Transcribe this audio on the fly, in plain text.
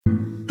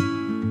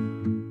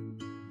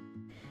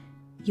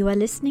You are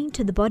listening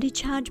to the Body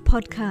Charge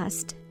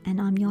podcast,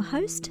 and I'm your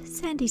host,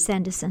 Sandy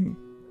Sanderson.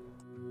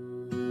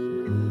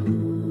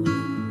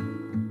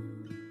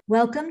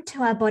 Welcome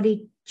to our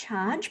Body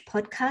Charge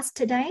podcast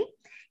today,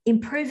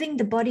 Improving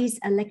the Body's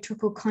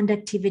Electrical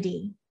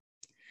Conductivity.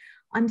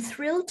 I'm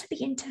thrilled to be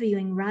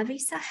interviewing Ravi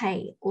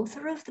Sahay,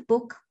 author of the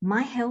book,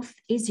 My Health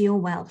is Your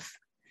Wealth.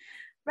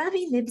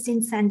 Ravi lives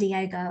in San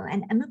Diego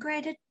and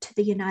emigrated to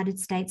the United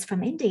States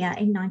from India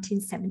in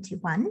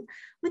 1971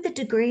 with a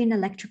degree in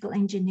electrical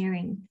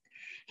engineering.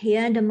 He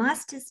earned a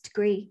master's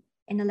degree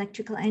in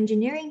electrical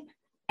engineering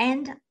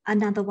and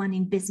another one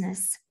in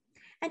business.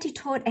 And he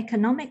taught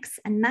economics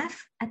and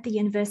math at the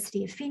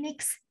University of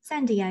Phoenix,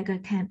 San Diego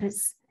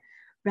campus.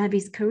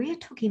 Ravi's career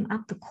took him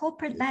up the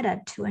corporate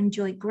ladder to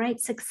enjoy great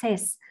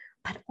success,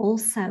 but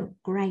also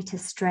greater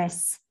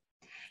stress.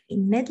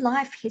 In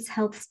midlife, his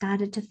health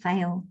started to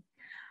fail.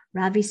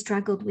 Ravi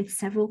struggled with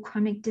several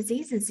chronic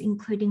diseases,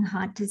 including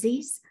heart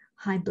disease,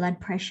 high blood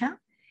pressure,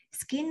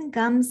 skin,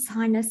 gums,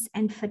 sinus,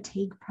 and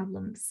fatigue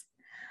problems.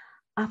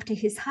 After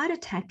his heart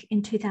attack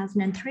in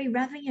 2003,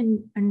 Ravi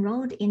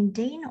enrolled in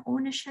Dean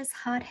Ornish's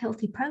Heart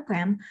Healthy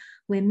program,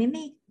 where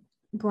Mimi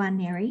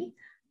Guarneri,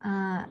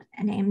 an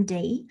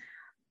MD,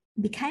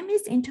 became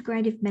his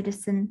integrative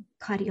medicine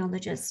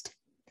cardiologist.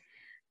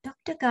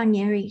 Dr.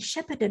 Guarneri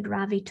shepherded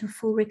Ravi to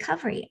full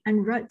recovery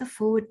and wrote the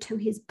foreword to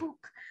his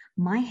book,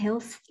 My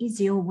Health is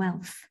Your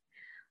Wealth,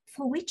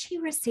 for which he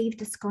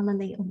received a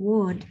scholarly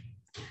award.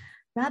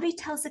 Ravi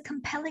tells a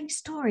compelling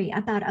story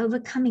about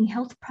overcoming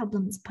health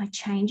problems by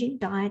changing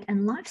diet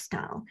and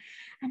lifestyle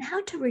and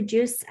how to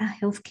reduce our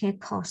healthcare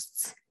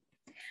costs.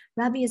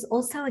 Ravi is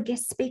also a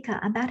guest speaker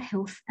about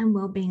health and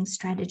well-being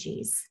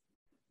strategies.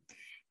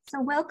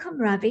 So welcome,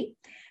 Ravi.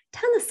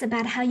 Tell us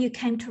about how you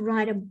came to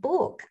write a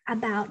book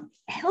about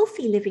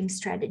healthy living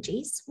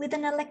strategies with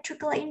an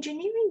electrical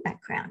engineering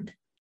background.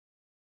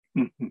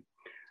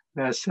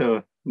 That's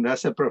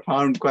a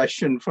profound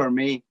question for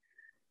me,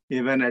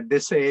 even at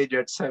this age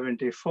at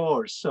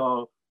 74.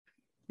 So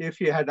if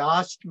you had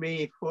asked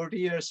me 40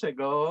 years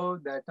ago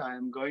that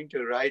I'm going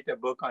to write a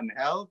book on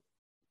health,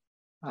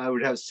 I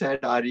would have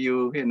said, are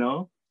you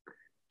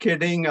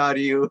kidding? Are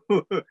you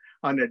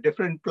on a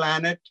different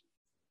planet?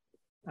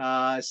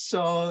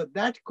 So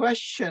that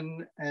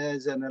question,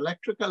 as an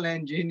electrical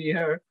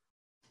engineer,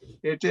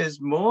 it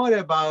is more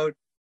about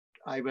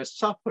I was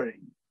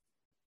suffering.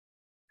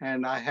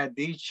 And I had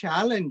these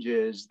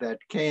challenges that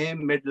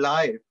came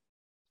midlife.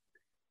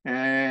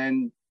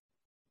 And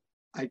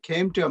I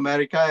came to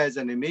America as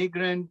an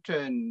immigrant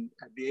and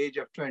at the age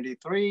of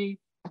 23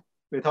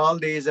 with all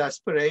these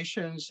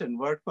aspirations and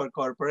worked for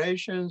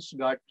corporations,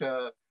 got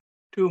 2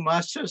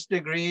 master's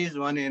degrees,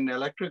 one in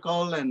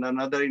electrical and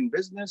another in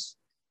business.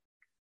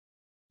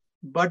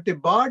 But the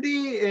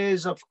body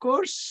is, of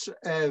course,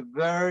 a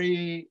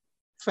very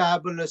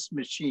fabulous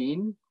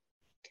machine.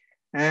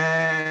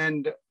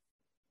 And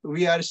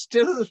we are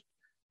still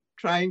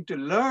trying to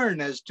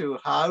learn as to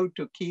how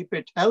to keep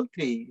it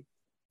healthy.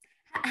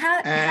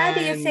 How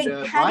do you think?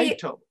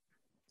 Vital.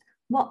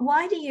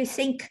 Why do you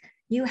think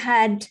you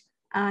had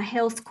a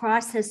health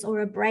crisis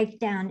or a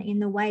breakdown in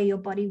the way your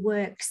body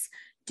works?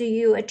 Do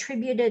you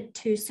attribute it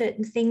to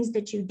certain things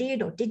that you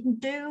did or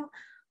didn't do?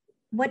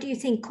 What do you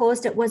think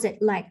caused it? Was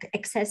it like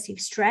excessive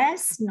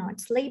stress,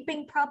 not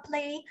sleeping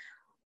properly?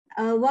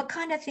 What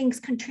kind of things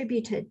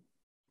contributed?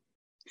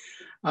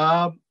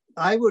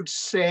 I would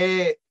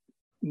say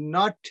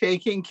not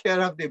taking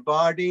care of the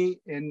body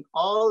in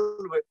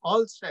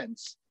all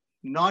sense,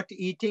 not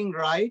eating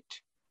right,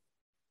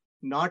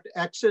 not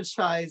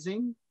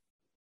exercising,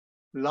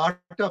 lot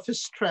of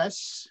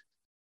stress,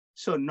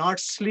 so not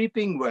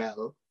sleeping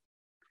well,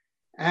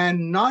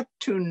 and not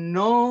to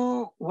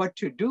know what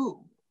to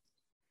do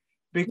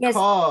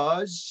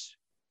because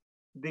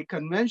the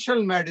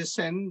conventional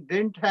medicine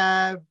didn't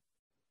have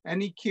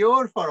any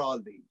cure for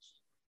all these.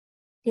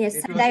 Yes,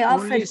 it so was they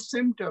only offered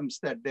symptoms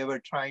that they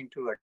were trying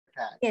to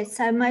attack. Yes,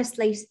 so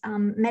mostly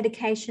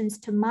medications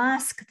to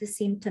mask the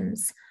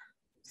symptoms.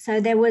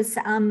 So there was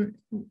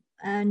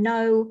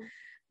no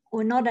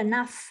or not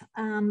enough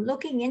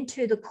looking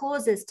into the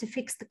causes to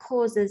fix the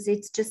causes.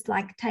 It's just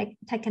like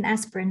take an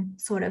aspirin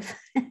sort of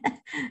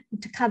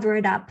to cover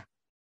it up.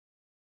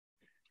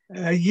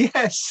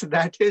 Yes,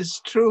 that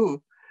is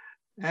true.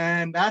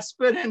 And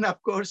aspirin,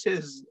 of course,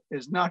 is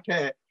not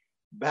a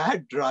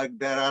bad drug.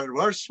 There are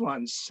worse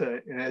ones,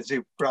 as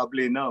you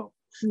probably know.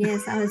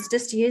 Yes, I was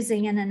just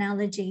using an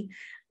analogy.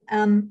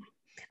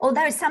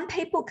 Although some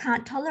people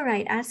can't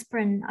tolerate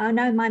aspirin. I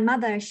know my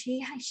mother,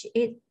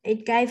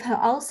 it gave her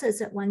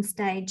ulcers at one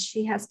stage.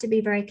 She has to be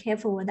very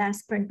careful with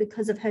aspirin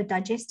because of her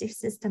digestive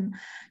system.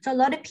 So a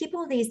lot of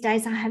people these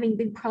days are having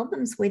big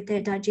problems with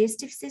their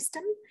digestive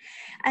system.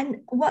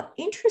 And what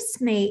interests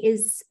me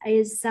is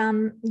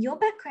your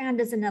background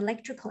as an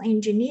electrical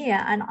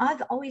engineer. And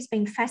I've always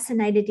been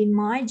fascinated in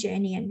my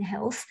journey in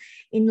health,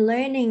 in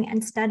learning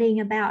and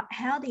studying about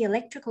how the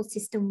electrical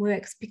system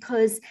works,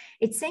 because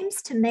it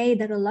seems to me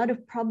that a lot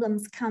of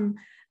problems come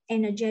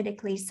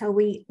energetically. So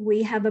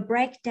we have a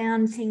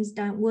breakdown, things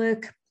don't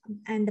work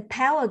the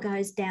power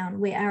goes down,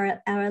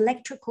 where our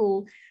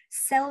electrical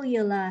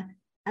cellular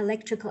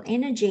electrical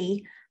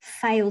energy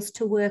fails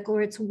to work,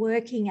 or it's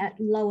working at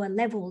lower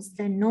levels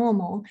than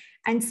normal,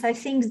 and so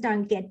things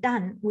don't get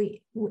done.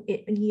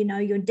 You know,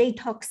 your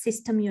detox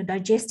system, your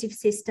digestive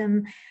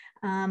system,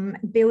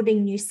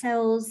 building new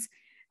cells,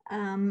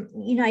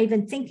 you know,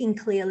 even thinking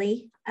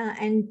clearly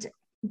and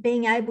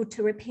being able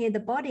to repair the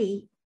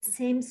body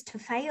seems to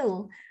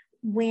fail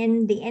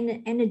when the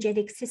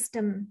energetic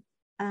system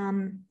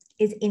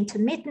is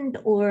intermittent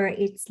or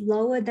it's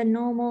lower than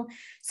normal.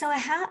 So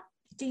how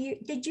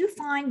did you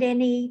find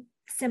any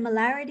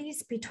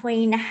similarities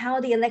between how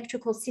the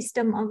electrical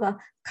system of a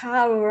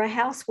car or a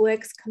house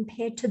works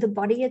compared to the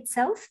body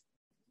itself?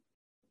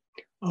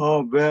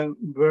 Oh,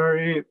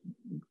 very,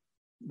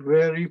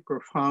 very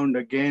profound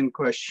again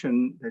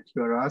question that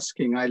you're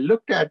asking. I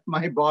looked at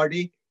my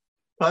body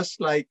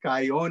first like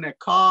I own a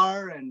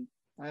car, and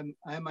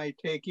am I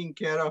taking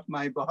care of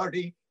my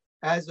body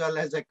as well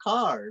as a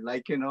car?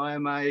 Like, you know, I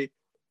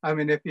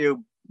mean, if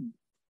you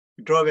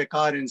drove a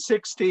car in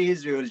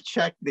 60s, we will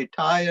check the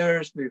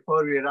tires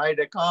before we ride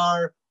a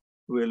car.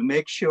 We'll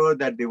make sure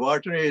that the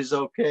water is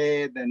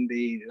okay, then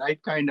the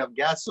right kind of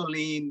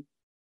gasoline.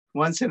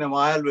 Once in a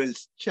while, we'll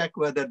check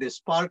whether the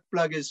spark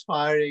plug is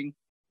firing.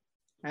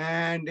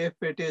 And if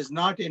it is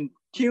not in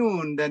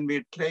tune, then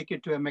we take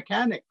it to a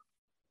mechanic.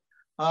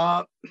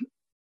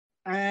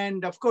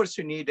 And of course,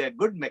 you need a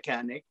good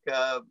mechanic.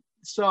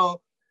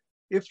 So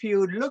if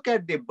you look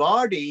at the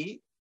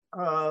body,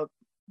 of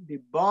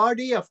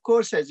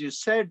course, as you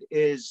said,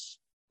 is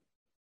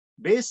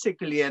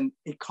basically an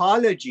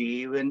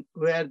ecology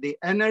where the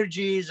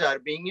energies are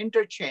being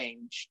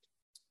interchanged.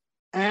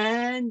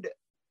 And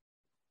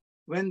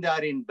when they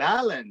are in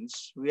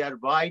balance, we are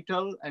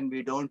vital and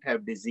we don't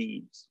have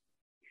disease.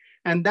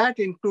 And that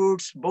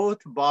includes both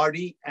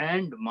body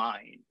and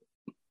mind.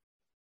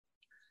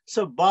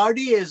 So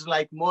body is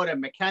like more a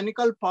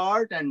mechanical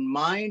part, and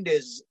mind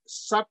is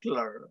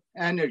subtler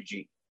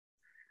energy.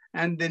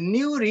 And the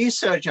new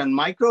research on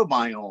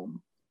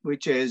microbiome,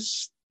 which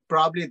is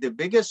probably the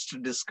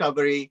biggest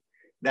discovery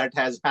that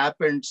has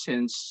happened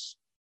since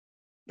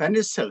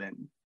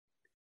penicillin,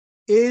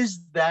 is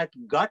that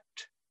gut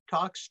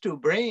talks to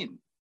brain.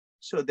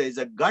 So there's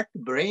a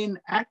gut-brain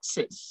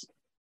axis.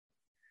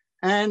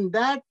 And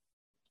that,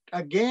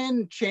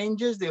 again,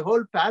 changes the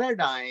whole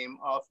paradigm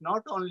of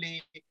not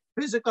only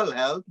physical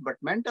health, but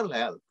mental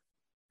health.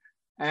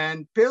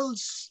 And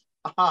pills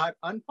are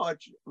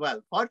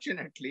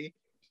fortunately,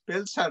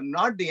 pills are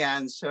not the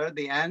answer.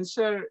 The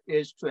answer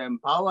is to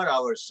empower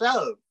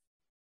ourselves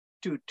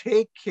to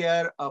take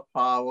care of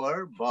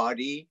our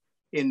body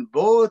in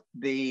both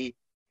the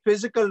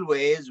physical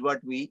ways,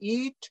 what we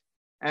eat,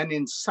 and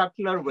in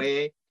subtler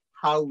way,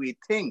 how we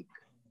think.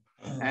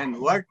 And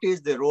what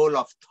is the role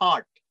of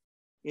thought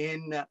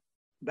in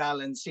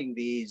balancing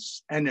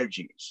these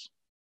energies?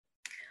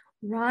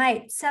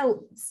 Right.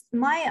 So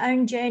my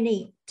own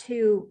journey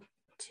to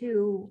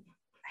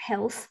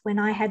health when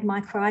I had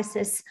my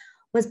crisis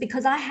was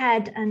because I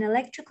had an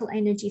electrical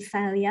energy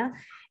failure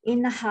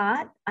in the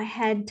heart. I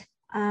had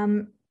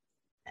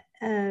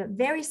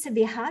very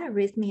severe heart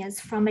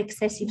arrhythmias from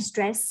excessive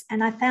stress,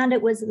 and I found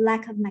it was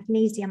lack of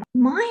magnesium.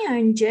 My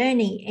own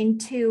journey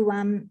into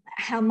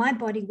how my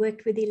body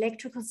worked with the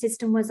electrical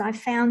system was I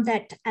found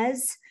that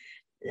as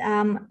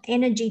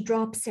energy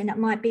drops, and it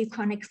might be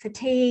chronic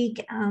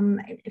fatigue,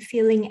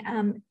 feeling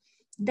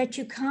that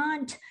you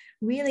can't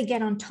really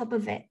get on top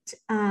of it.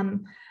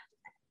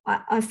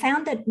 I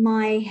found that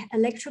my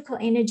electrical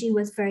energy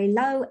was very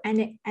low,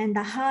 and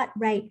the heart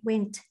rate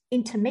went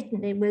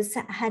intermittent. It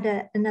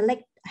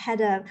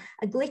had a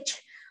glitch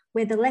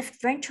where the left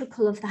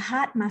ventricle of the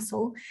heart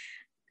muscle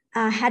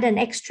had an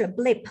extra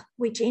blip,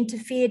 which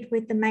interfered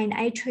with the main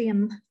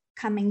atrium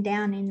coming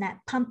down in that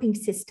pumping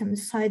system,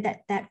 so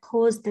that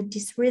caused the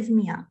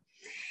dysrhythmia.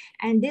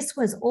 And this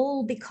was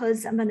all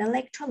because of an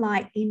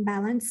electrolyte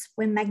imbalance.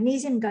 When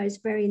magnesium goes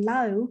very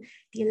low,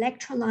 the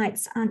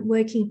electrolytes aren't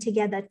working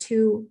together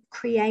to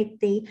create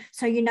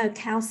so you know,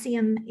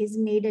 calcium is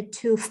needed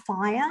to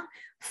fire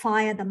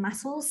the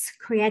muscles,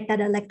 create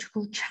that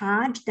electrical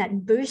charge,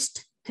 that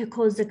boost to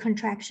cause the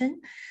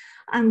contraction.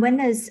 And when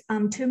there's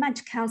too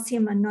much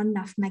calcium and not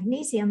enough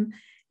magnesium,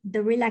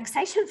 the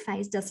relaxation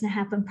phase doesn't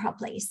happen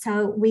properly.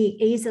 So we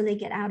easily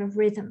get out of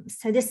rhythm.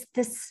 So this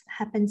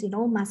happens in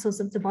all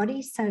muscles of the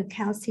body. So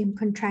calcium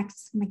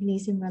contracts,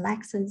 magnesium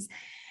relaxes.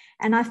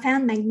 And I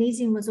found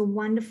magnesium was a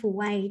wonderful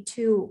way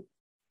to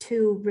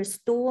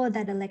restore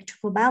that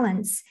electrical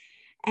balance.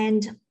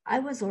 And I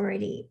was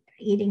already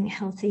eating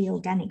healthy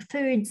organic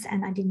foods,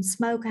 and I didn't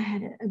smoke. I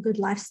had a good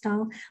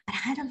lifestyle, but I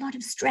had a lot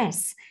of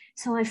stress.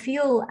 So I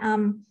feel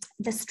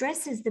the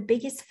stress is the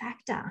biggest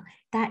factor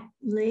that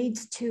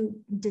leads to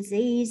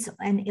disease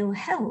and ill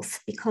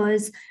health,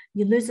 because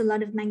you lose a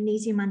lot of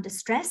magnesium under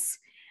stress.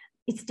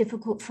 It's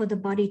difficult for the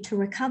body to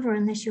recover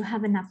unless you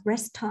have enough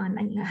rest time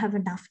and you have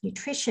enough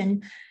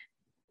nutrition.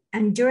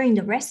 And during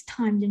the rest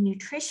time, the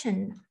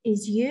nutrition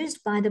is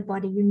used by the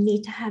body. You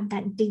need to have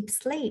that deep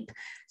sleep.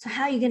 So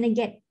how are you going to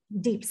get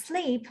deep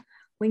sleep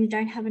when you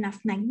don't have enough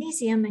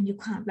magnesium and you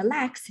can't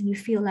relax and you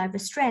feel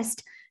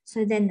overstressed.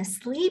 So then the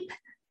sleep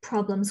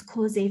problems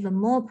cause even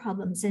more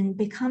problems and it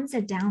becomes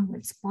a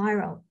downward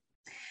spiral.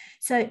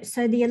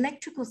 So the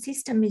electrical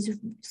system is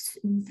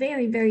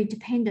very, very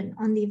dependent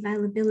on the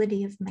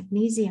availability of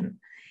magnesium.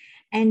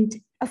 And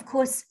of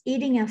course,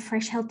 eating a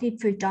fresh, healthy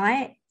food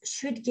diet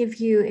should give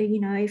you,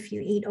 if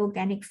you eat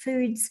organic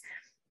foods,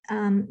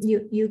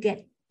 you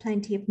get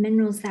plenty of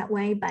minerals that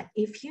way. But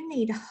if you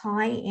need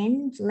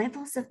high-end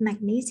levels of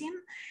magnesium,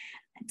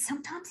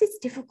 sometimes it's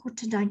difficult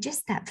to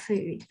digest that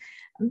food.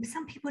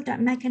 Some people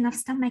don't make enough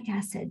stomach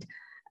acid.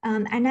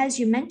 And as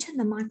you mentioned,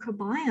 the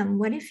microbiome,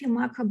 what if your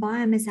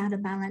microbiome is out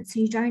of balance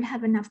and you don't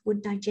have enough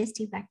good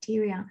digestive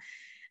bacteria?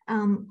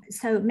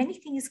 So many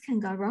things can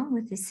go wrong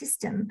with the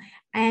system.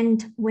 And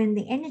when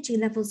the energy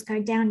levels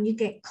go down, you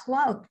get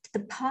clogged,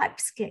 the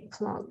pipes get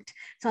clogged.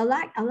 So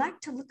I like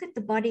to look at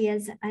the body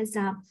as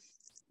a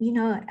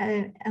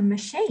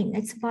machine.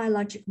 It's a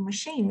biological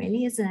machine,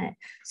 really, isn't it?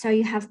 So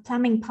you have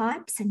plumbing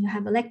pipes and you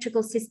have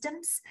electrical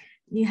systems,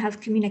 you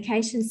have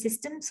communication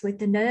systems with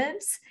the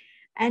nerves.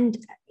 And,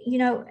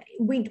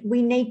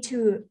 we need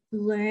to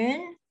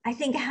learn, I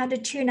think, how to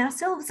tune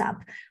ourselves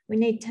up. We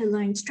need to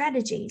learn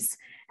strategies.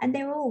 And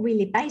they're all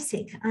really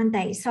basic, aren't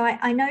they? So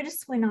I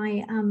noticed when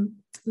I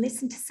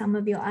listened to some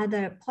of your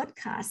other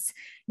podcasts,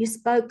 you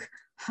spoke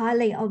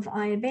highly of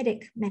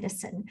Ayurvedic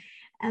medicine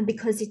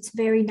because it's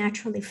very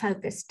naturally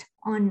focused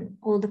on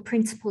all the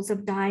principles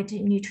of diet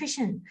and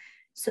nutrition.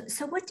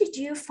 So what did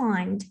you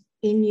find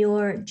in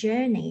your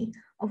journey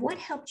of what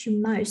helped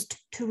you most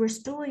to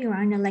restore your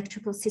own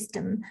electrical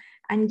system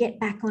and get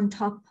back on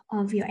top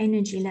of your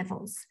energy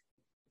levels?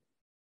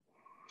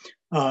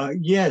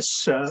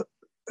 Yes.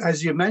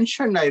 As you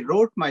mentioned, I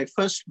wrote my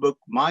first book,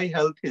 My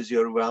Health is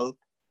Your Wealth,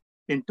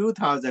 in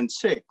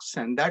 2006.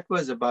 And that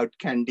was about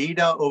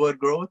Candida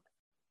overgrowth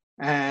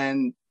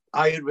and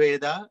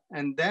Ayurveda.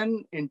 And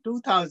then in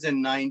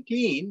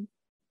 2019,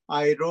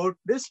 I wrote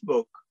this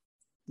book,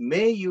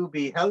 May You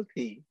Be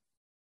Healthy,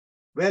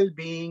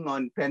 Well-Being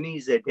on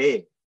Pennies a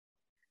Day.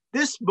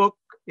 This book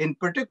in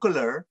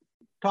particular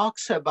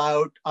talks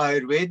about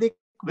Ayurvedic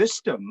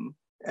wisdom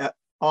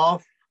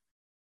of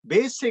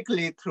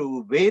basically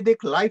through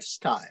Vedic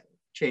lifestyle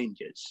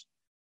changes.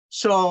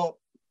 So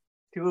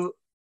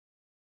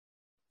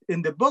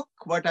in the book,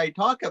 what I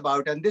talk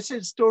about, and this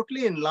is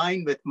totally in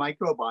line with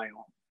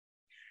microbiome.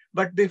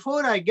 But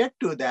before I get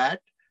to that,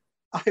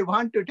 I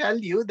want to tell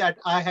you that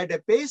I had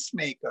a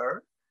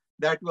pacemaker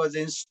that was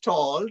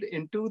installed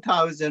in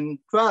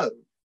 2012.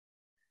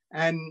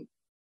 And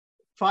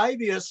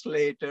 5 years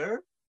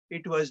later,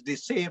 it was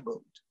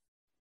disabled.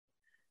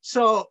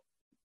 So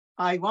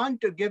I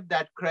want to give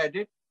that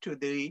credit to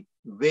the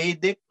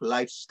Vedic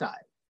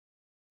lifestyle.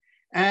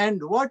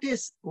 And what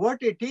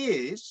it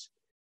is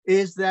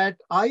that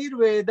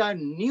Ayurveda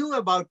knew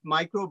about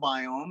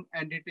microbiome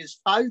and it is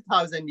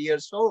 5,000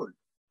 years old.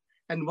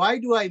 And why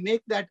do I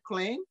make that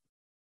claim?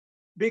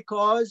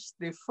 Because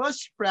the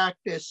first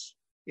practice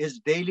is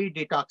daily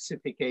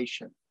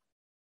detoxification.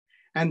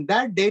 And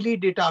that daily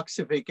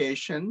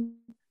detoxification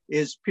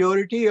is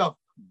purity of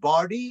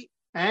body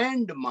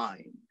and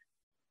mind.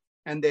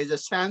 And there's a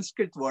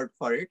Sanskrit word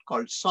for it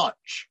called Soch.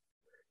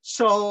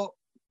 So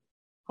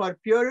for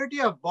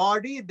purity of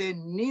body, they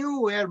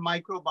knew where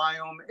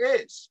microbiome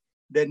is.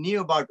 They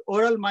knew about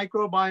oral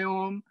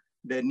microbiome,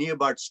 they knew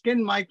about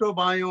skin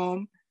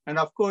microbiome, and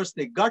of course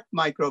the gut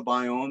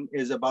microbiome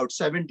is about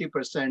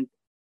 70%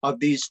 of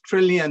these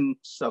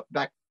trillions of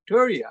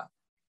bacteria.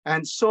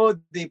 And so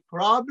the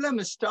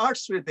problem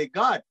starts with the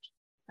gut,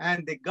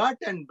 and the gut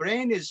and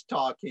brain is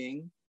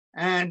talking.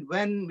 And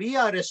when we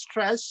are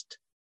stressed,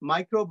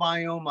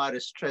 microbiome are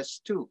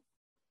stressed too.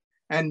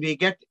 And we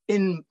get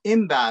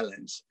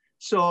imbalance.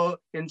 So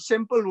in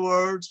simple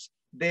words,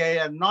 they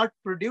are not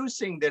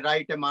producing the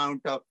right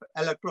amount of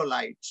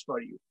electrolytes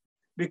for you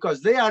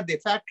because they are the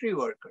factory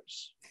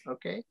workers,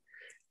 okay?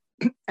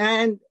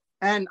 And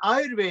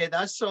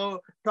Ayurveda so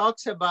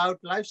talks about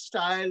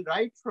lifestyle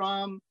right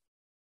from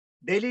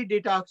daily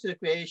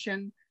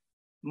detoxification,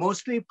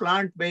 mostly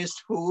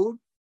plant-based food,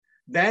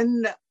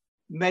 then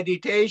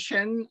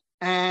meditation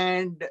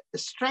and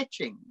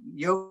stretching,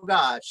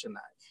 yoga asanas.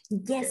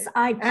 Yes, okay.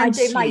 I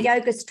do my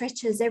yoga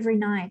stretches every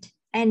night.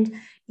 And,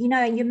 you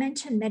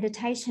mentioned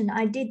meditation.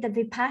 I did the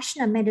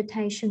Vipassana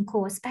meditation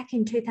course back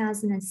in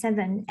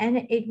 2007, and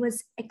it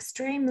was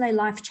extremely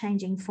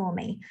life-changing for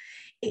me.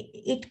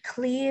 It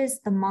clears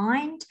the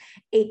mind.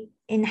 It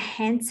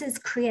enhances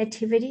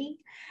creativity.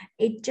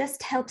 It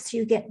just helps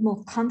you get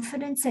more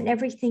confidence in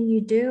everything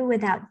you do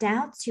without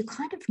doubts. You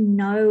kind of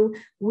know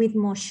with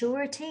more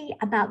surety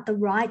about the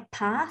right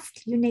path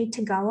you need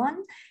to go on.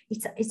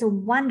 It's a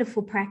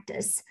wonderful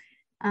practice.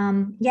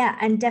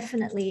 And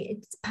definitely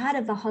it's part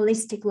of a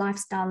holistic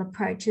lifestyle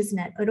approach, isn't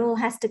it? It all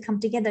has to come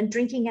together.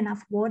 Drinking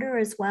enough water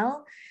as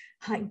well,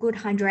 good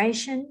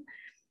hydration.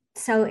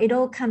 So it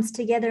all comes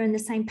together in the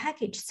same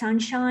package: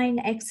 sunshine,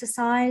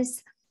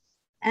 exercise.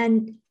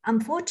 And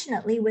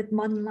unfortunately, with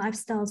modern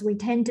lifestyles, we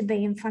tend to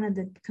be in front of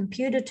the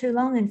computer too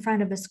long, in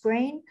front of a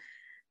screen.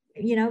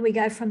 you know, we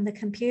go from the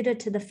computer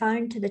to the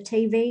phone to the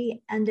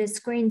TV, and there's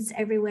screens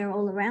everywhere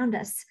all around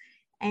us.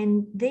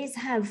 And these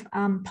have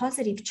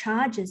positive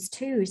charges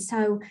too.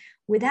 So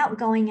without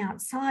going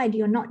outside,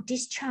 you're not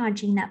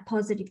discharging that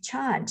positive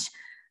charge.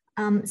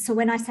 So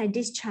when I say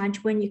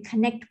discharge, when you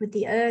connect with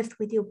the earth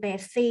with your bare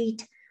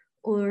feet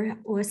or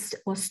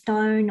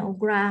stone or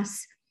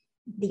grass,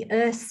 the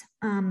earth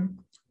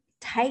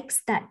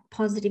takes that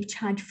positive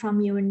charge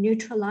from you and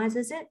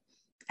neutralizes it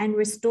and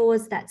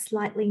restores that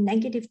slightly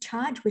negative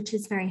charge, which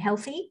is very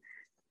healthy.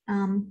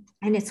 And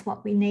it's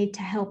what we need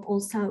to help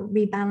also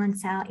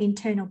rebalance our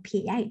internal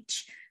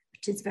pH,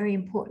 which is very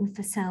important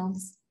for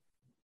cells.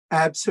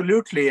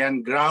 Absolutely.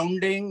 And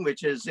grounding,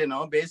 which is, you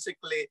know,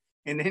 basically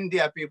in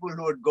India, people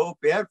who would go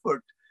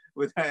barefoot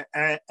with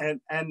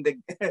and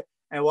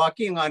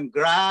walking on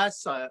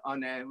grass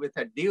with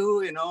a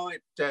dew, you know,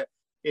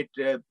 it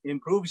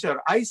improves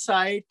your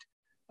eyesight.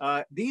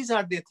 These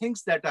are the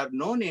things that are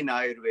known in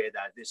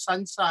Ayurveda. The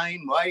sun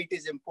sign, why it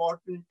is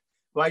important,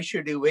 why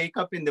should you wake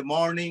up in the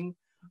morning,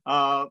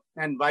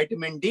 and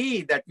vitamin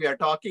D that we are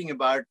talking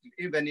about.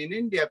 Even in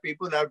India,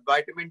 people are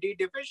vitamin D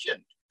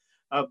deficient.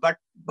 And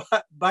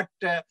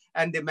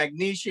the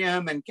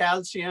magnesium and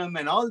calcium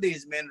and all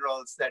these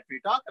minerals that we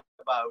talk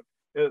about,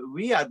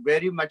 we are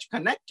very much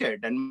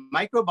connected. And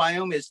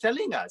microbiome is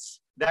telling us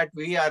that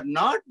we are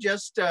not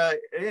just,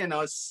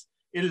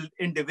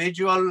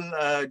 individual,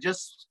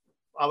 just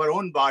our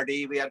own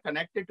body. We are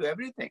connected to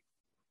everything.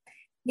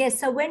 Yes.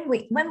 So when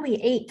we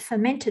eat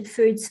fermented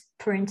foods,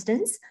 for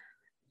instance,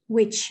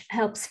 which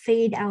helps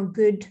feed our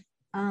good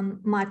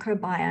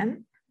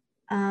microbiome,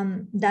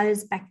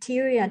 those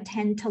bacteria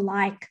tend to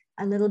like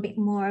a little bit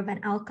more of an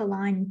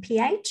alkaline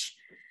pH.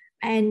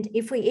 And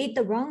if we eat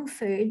the wrong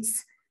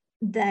foods,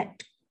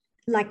 that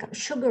like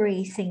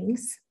sugary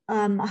things,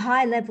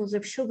 high levels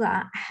of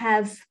sugar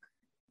have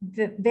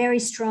very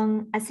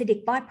strong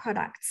acidic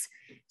byproducts.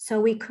 So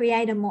we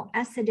create a more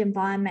acid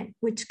environment,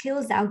 which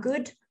kills our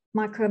good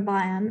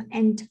microbiome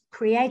and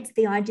creates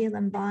the ideal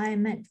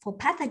environment for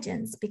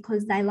pathogens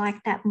because they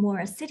like that more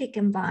acidic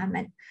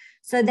environment.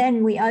 So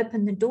then we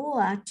open the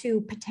door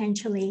to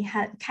potentially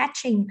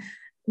catching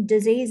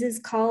diseases,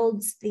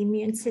 colds. The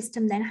immune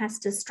system then has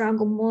to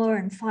struggle more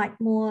and fight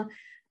more.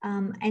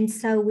 And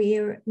so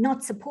we're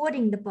not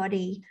supporting the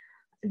body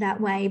that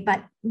way.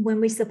 But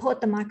when we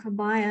support the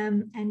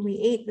microbiome and we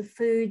eat the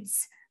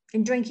foods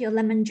and drink your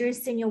lemon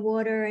juice in your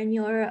water and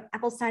your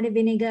apple cider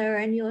vinegar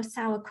and your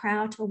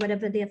sauerkraut or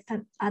whatever the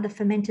other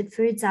fermented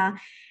foods are,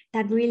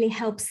 that really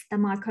helps the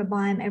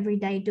microbiome every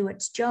day do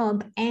its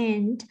job,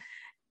 and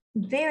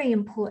very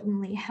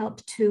importantly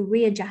help to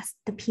readjust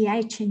the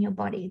pH in your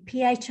body.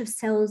 pH of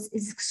cells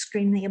is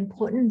extremely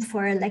important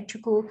for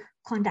electrical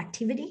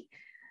conductivity,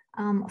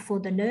 for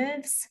the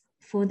nerves,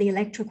 for the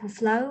electrical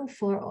flow,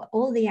 for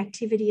all the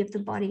activity of the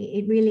body.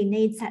 It really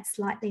needs that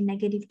slightly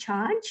negative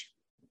charge.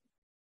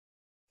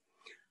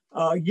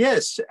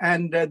 Yes,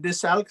 and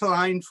this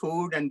alkaline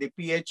food and the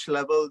pH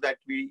level that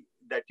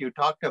you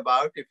talked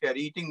about, if you're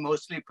eating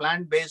mostly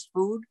plant-based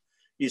food,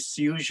 is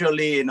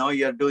usually,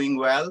 you're doing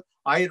well.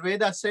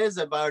 Ayurveda says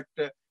about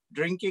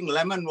drinking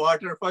lemon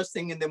water first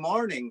thing in the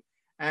morning,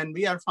 and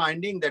we are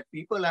finding that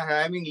people are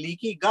having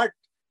leaky gut,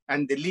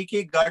 and the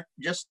leaky gut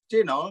just,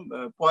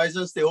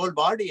 poisons the whole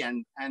body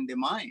and the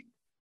mind.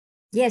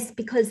 Yes,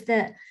 because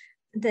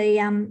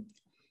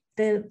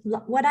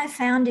what I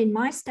found in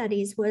my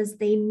studies was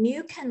the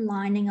mucin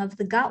lining of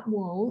the gut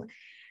wall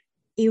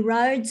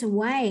erodes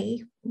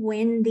away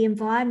when the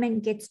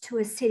environment gets too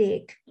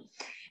acidic,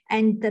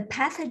 and the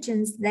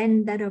pathogens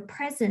then that are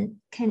present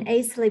can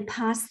easily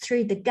pass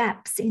through the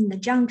gaps in the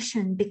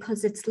junction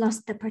because it's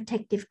lost the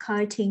protective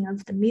coating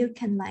of the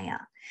mucin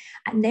layer.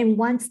 And then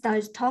once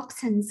those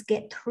toxins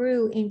get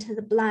through into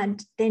the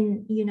blood,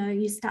 then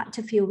you start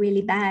to feel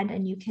really bad,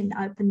 and you can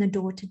open the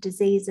door to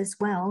disease as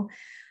well.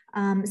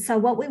 So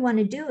what we want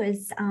to do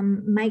is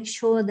make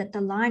sure that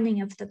the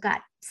lining of the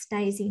gut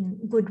stays in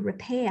good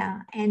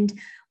repair. And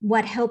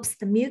what helps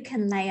the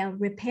mucin layer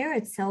repair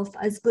itself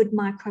is good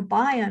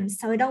microbiome.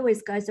 So it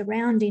always goes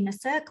around in a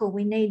circle.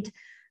 We need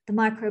the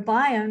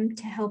microbiome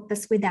to help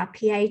us with our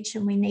pH,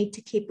 and we need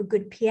to keep a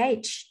good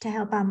pH to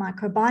help our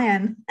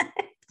microbiome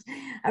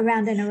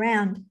around and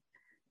around.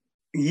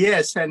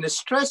 Yes, and the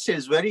stress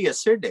is very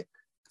acidic.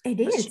 It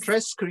is. The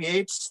stress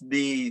creates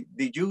the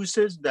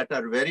juices that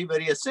are very,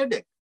 very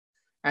acidic.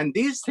 And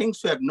these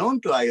things were known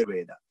to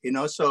Ayurveda,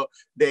 so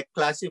they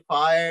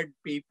classified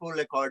people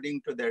according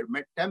to their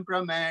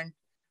temperament,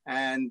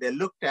 and they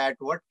looked at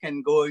what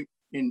can go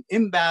in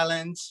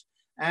imbalance.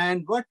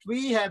 And what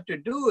we have to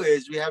do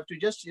is we have to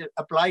just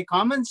apply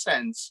common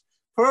sense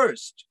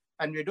first,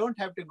 and we don't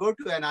have to go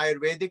to an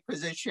Ayurvedic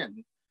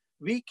physician.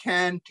 We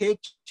can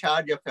take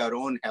charge of our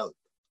own health.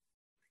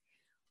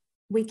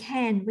 We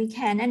can.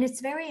 And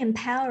it's very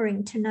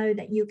empowering to know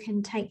that you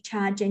can take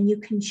charge and you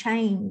can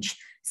change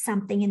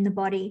something in the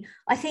body.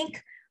 I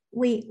think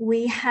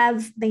we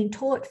have been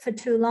taught for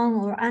too long,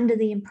 or under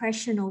the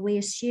impression, or we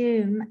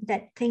assume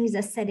that things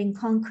are set in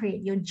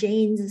concrete. Your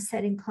genes are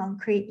set in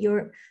concrete. You're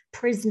a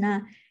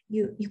prisoner.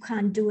 you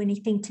can't do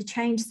anything to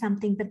change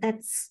something, but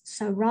that's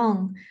so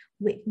wrong.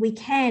 We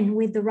can,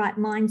 with the right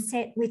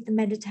mindset, with the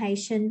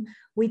meditation,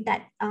 with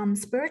that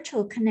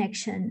spiritual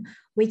connection,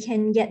 we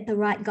can get the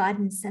right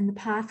guidance and the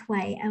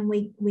pathway, and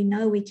we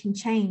know we can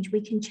change.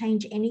 We can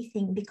change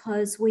anything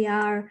because we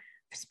are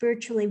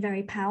spiritually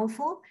very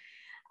powerful.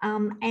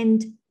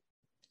 And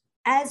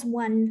as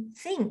one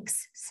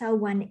thinks, so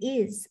one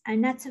is.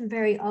 And that's a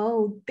very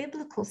old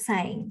biblical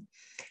saying.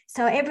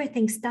 So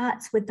everything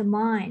starts with the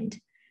mind.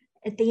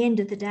 At the end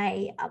of the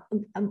day,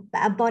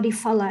 our body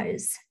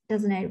follows,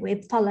 doesn't it?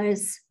 It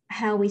follows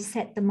how we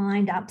set the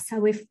mind up.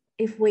 So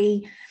if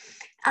we,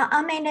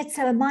 I mean, it's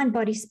a mind,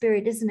 body,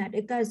 spirit, isn't it?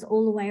 It goes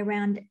all the way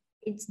around.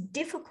 It's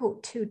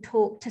difficult to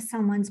talk to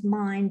someone's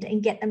mind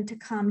and get them to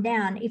calm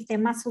down if their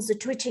muscles are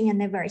twitching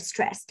and they're very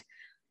stressed.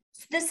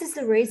 So this is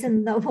the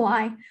reason, though,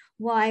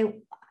 why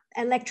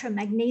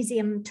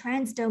electromagnesium,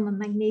 transdermal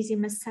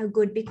magnesium is so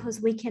good,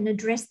 because we can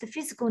address the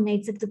physical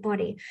needs of the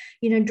body.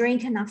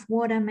 Drink enough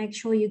water, make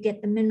sure you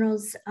get the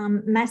minerals,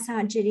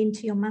 massage it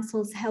into your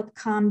muscles, help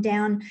calm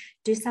down,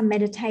 do some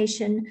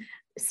meditation,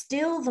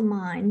 still the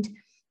mind,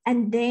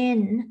 and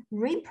then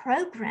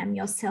reprogram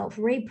yourself,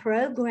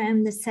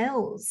 reprogram the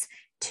cells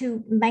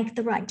to make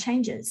the right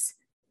changes.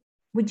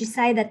 Would you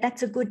say that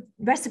that's a good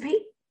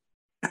recipe?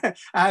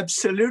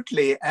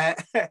 Absolutely.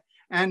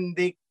 And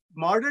the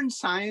modern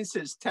science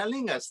is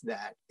telling us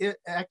that.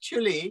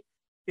 Actually,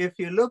 if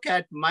you look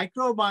at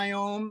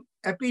microbiome,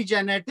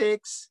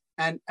 epigenetics,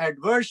 and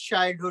adverse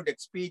childhood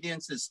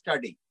experiences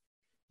study,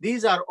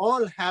 these are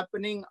all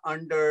happening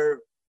under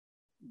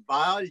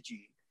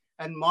biology,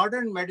 and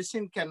modern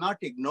medicine cannot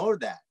ignore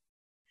that.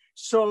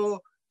 So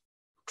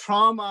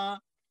trauma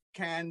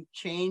can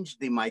change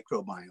the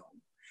microbiome.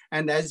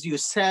 And as you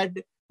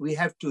said, we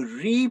have to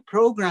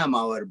reprogram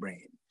our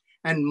brain.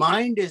 And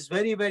mind is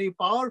very, very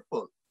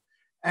powerful.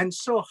 And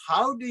so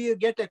how do you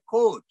get a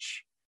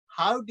coach?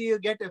 How do you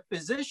get a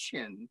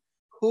physician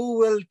who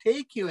will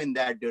take you in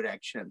that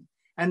direction?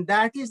 And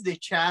that is the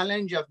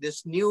challenge of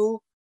this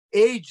new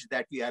age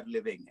that we are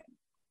living in.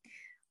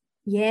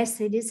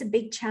 Yes, it is a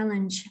big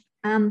challenge.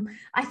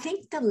 I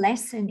think the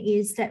lesson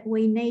is that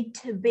we need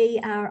to be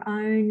our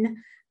own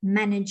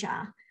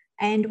manager,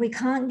 and we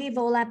can't give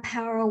all our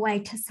power away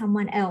to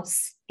someone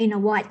else in a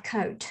white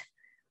coat.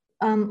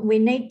 We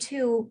need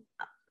to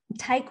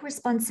take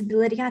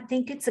responsibility. I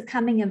think it's a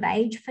coming of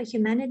age for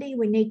humanity.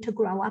 We need to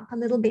grow up a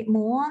little bit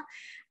more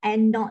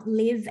and not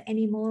live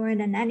anymore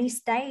in a nanny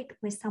state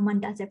where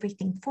someone does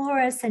everything for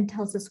us and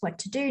tells us what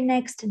to do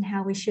next and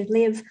how we should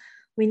live.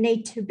 We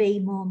need to be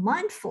more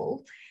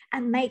mindful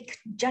and make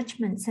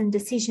judgments and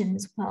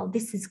decisions. Well,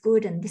 this is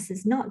good and this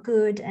is not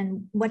good.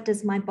 And what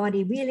does my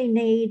body really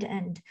need?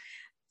 And,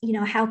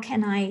 how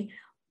can I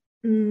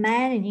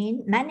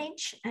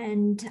manage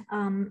and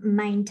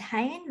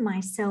maintain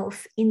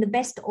myself in the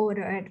best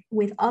order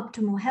with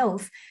optimal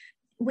health?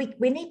 We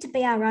need to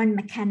be our own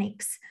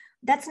mechanics.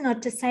 That's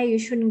not to say you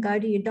shouldn't go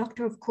to your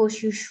doctor. Of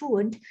course you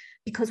should,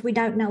 because we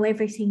don't know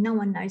everything. No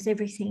one knows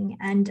everything.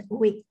 And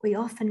we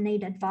often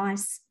need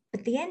advice.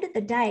 But at the end of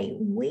the day,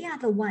 we are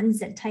the ones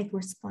that take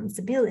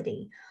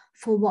responsibility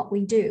for what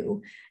we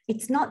do.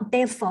 It's not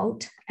their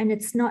fault, and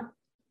it's not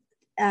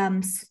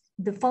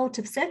the fault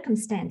of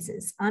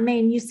circumstances. I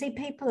mean, you see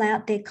people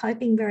out there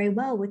coping very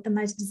well with the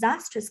most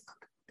disastrous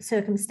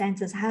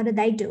circumstances. How do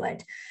they do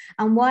it?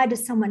 And why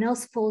does someone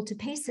else fall to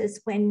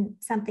pieces when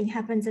something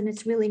happens and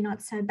it's really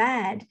not so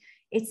bad?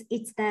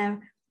 It's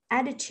their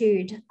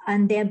attitude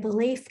and their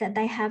belief that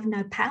they have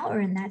no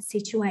power in that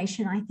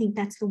situation. I think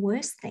that's the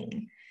worst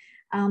thing.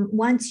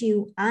 Once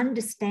you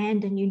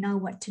understand and you know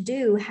what to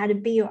do, how to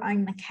be your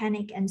own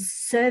mechanic and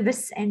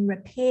service and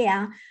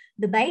repair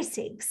the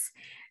basics,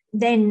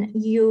 then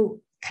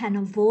you can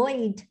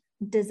avoid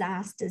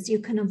disasters. You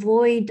can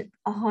avoid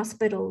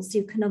hospitals.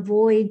 You can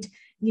avoid,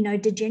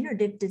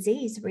 degenerative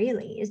disease.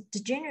 Really,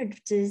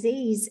 degenerative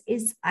disease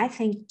is, I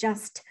think,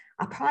 just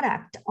a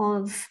product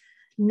of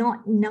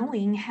not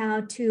knowing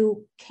how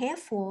to care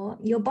for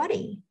your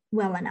body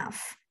well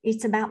enough.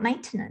 It's about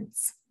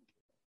maintenance.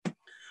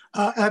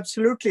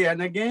 Absolutely.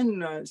 And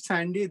again,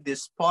 Sandy,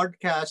 this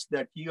podcast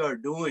that you are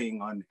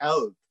doing on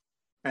health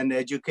and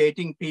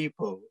educating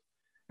people,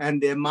 and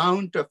the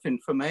amount of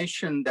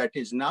information that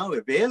is now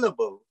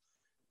available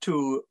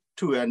to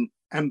an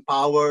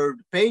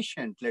empowered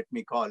patient, let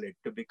me call it,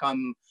 to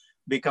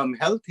become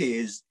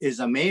healthy is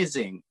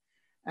amazing.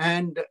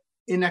 And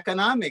in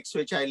economics,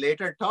 which I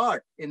later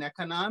taught, in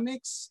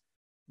economics,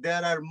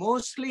 there are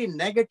mostly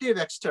negative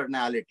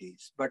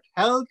externalities, but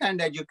health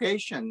and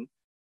education,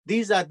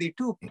 these are the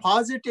two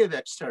positive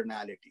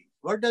externalities.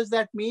 What does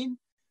that mean?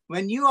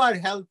 When you are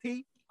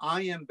healthy,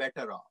 I am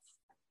better off.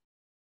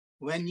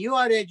 When you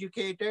are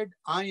educated,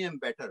 I am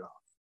better off.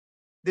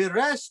 The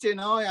rest,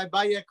 I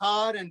buy a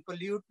car and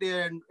pollute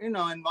the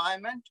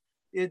environment,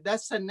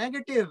 that's a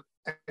negative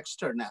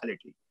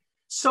externality.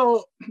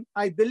 So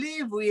I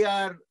believe we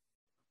are,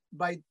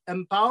 by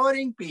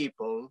empowering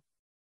people,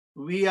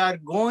 we are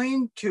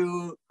going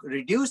to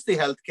reduce the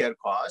healthcare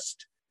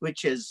cost,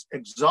 which is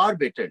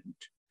exorbitant.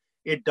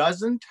 It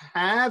doesn't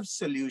have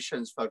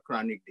solutions for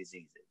chronic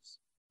diseases.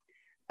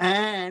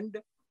 And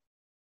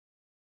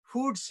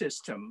food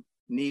system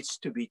needs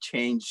to be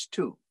changed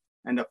too.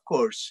 And of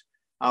course,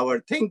 our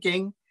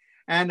thinking.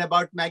 And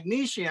about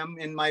magnesium,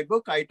 in my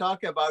book, I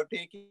talk about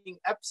taking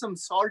Epsom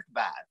salt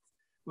bath,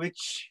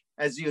 which,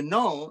 as you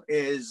know,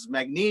 is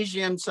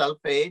magnesium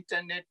sulfate,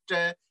 and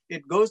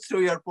it goes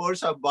through your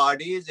pores of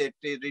bodies. It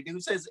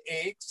reduces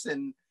aches,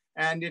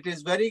 and it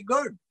is very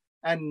good.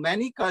 And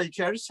many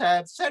cultures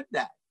have said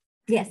that.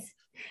 Yes.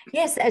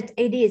 Yes,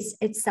 it is.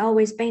 It's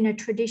always been a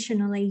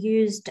traditionally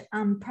used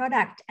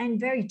product, and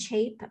very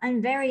cheap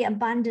and very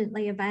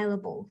abundantly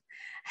available.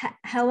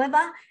 However,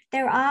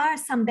 there are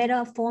some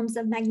better forms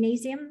of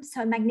magnesium.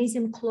 So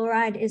magnesium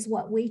chloride is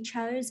what we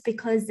chose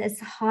because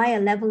there's a higher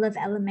level of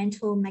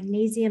elemental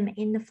magnesium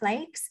in the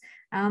flakes,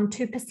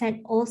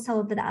 2%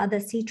 also of the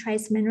other sea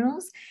trace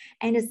minerals,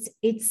 and it's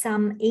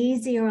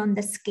easier on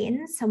the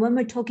skin. So when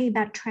we're talking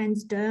about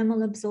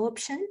transdermal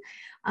absorption,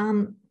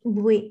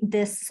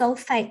 the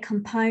sulfate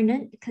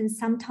component can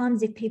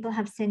sometimes, if people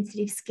have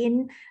sensitive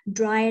skin,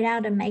 dry it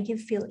out and make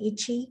it feel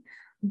itchy.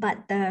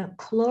 But the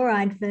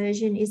chloride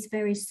version is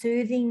very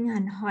soothing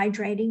and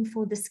hydrating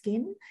for the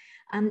skin.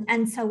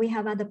 And so we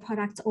have other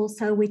products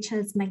also, which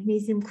is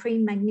magnesium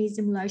cream,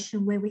 magnesium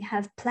lotion, where we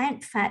have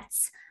plant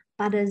fats,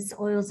 butters,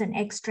 oils, and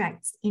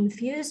extracts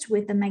infused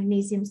with the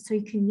magnesium, so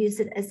you can use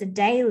it as a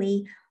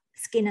daily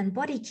skin and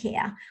body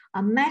care,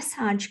 a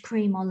massage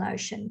cream or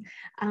lotion.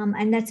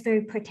 And that's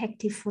very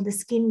protective for the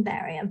skin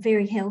barrier,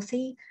 very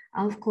healthy,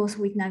 of course,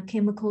 with no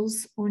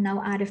chemicals or no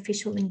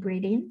artificial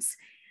ingredients.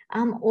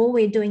 All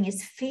we're doing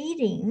is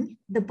feeding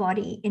the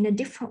body in a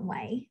different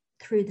way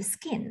through the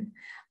skin,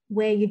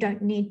 where you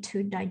don't need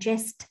to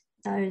digest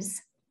those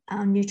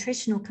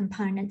nutritional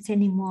components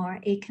anymore.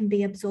 It can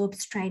be absorbed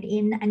straight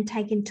in and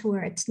taken to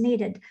where it's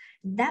needed.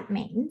 That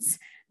means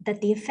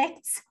that the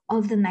effects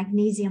of the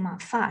magnesium are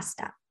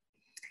faster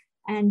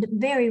and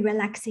very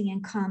relaxing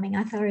and calming.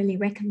 I thoroughly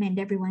recommend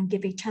everyone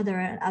give each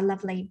other a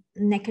lovely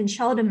neck and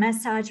shoulder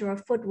massage or a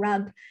foot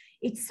rub.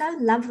 It's so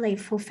lovely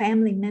for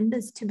family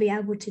members to be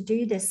able to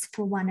do this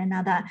for one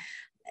another.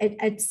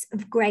 It's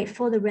great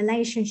for the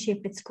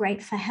relationship. It's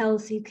great for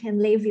health. You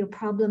can leave your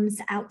problems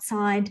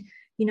outside.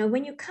 You know,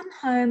 when you come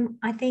home,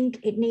 I think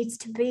it needs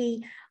to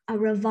be a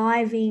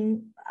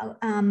reviving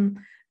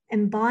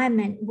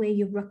environment where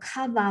you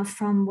recover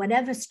from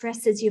whatever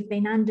stresses you've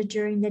been under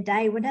during the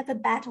day, whatever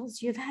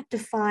battles you've had to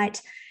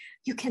fight.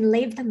 You can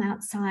leave them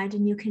outside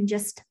and you can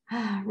just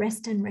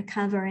rest and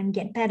recover and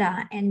get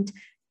better. And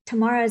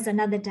tomorrow's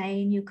another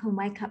day and you can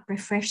wake up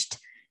refreshed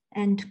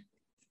and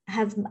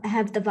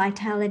have the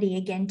vitality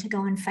again to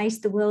go and face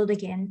the world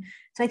again.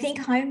 So I think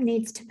home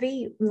needs to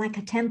be like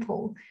a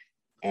temple,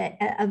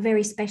 a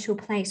very special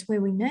place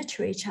where we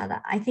nurture each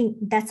other. I think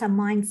that's a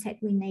mindset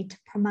we need to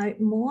promote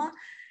more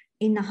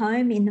in the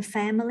home, in the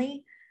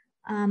family,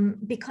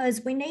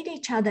 because we need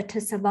each other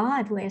to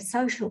survive. We're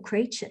social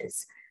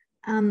creatures.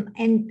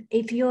 And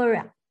if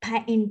you're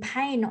in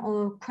pain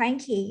or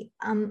cranky,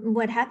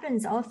 what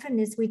happens often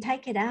is we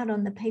take it out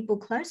on the people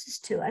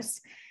closest to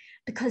us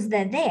because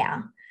they're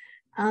there.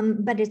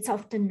 But it's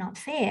often not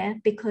fair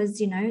because,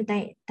 you know,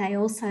 they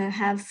also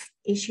have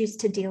issues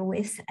to deal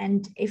with.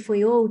 And if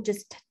we all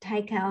just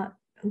take our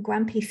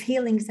grumpy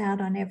feelings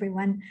out on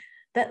everyone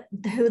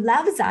who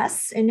loves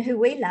us and who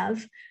we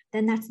love,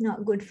 then that's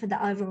not good for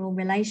the overall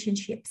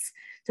relationships.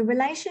 So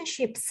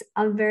relationships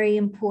are very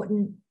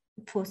important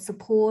for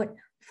support,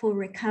 for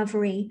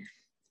recovery.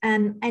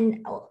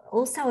 And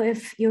also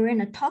if you're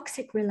in a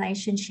toxic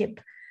relationship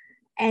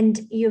and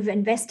you've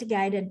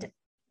investigated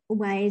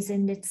ways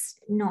and it's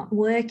not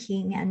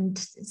working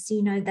and,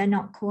 you know, they're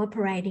not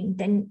cooperating,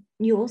 then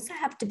you also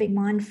have to be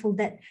mindful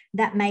that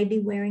that may be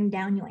wearing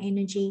down your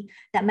energy,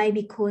 that may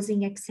be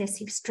causing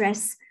excessive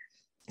stress.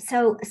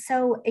 So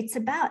it's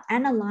about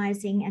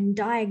analyzing and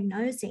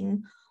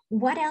diagnosing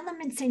what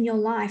elements in your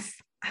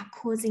life are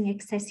causing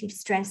excessive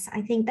stress.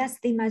 I think that's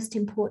the most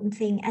important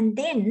thing. And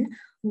then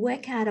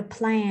work out a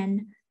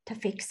plan to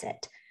fix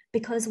it,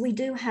 because we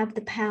do have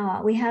the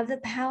power. We have the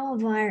power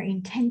via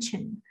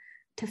intention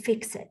to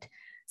fix it.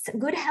 So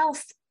good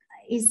health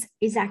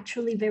is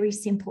actually very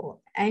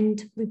simple,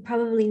 and we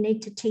probably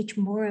need to teach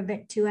more of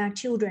it to our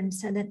children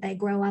so that they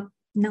grow up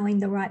knowing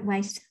the right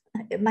ways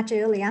much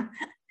earlier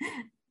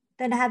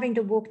than having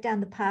to walk down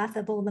the path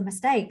of all the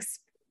mistakes.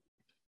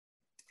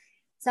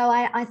 So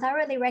I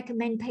thoroughly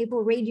recommend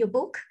people read your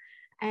book.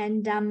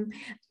 And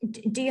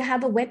do you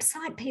have a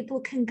website people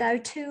can go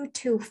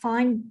to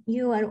find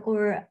you,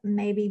 or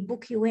maybe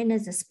book you in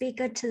as a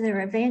speaker to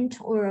their event,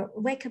 or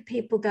where can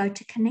people go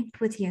to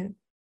connect with you?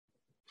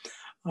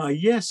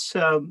 Yes,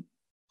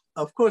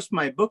 of course,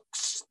 my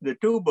books, the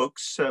two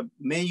books,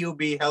 May You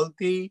Be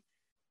Healthy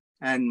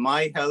and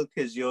My Health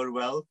is Your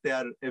Wealth, they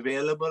are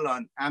available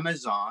on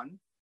Amazon.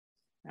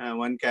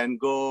 One can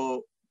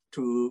go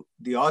to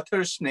the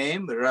author's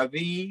name,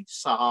 Ravi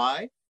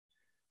Sahai,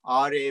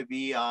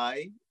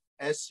 RAVI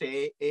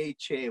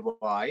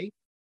SAHAY.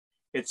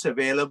 It's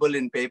available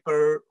in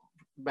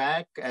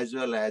paperback as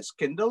well as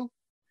Kindle.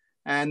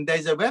 And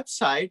there's a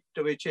website,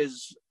 which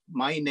is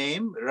my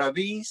name,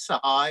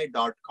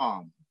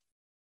 ravisahai.com.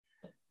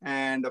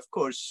 And of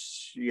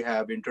course, you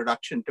have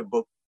introduction to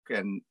book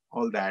and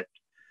all that.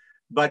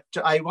 But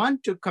I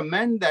want to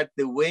commend that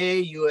the way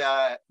you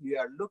are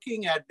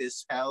looking at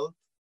this health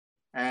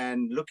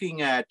and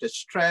looking at the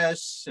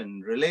stress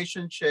and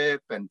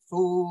relationship and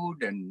food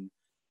and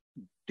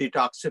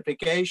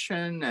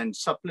detoxification and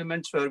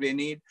supplements where we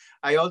need.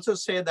 I also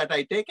say that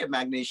I take a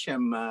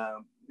magnesium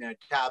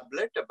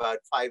tablet, about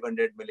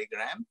 500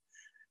 milligram,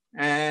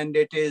 and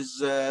it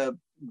is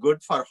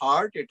good for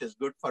heart. It is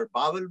good for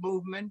bowel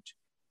movement.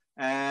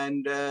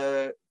 And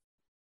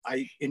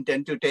I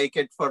intend to take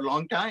it for a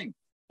long time.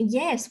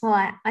 Yes,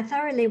 well, I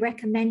thoroughly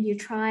recommend you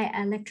try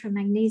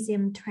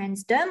electromagnesium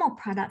transdermal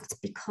products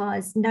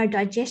because no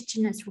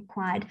digestion is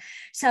required.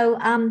 So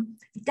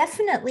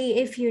definitely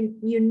if you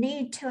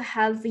need to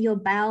have your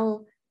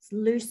bowel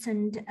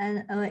loosened,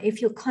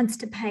 if you're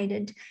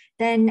constipated,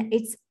 then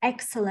it's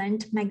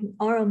excellent.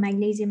 Oral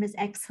magnesium is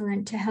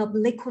excellent to help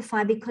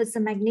liquefy because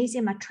the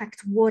magnesium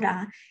attracts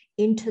water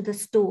into the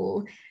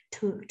stool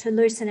to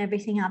loosen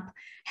everything up.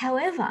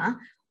 However,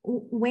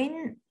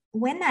 when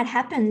that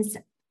happens,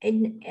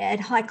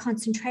 at high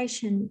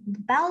concentration, the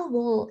bowel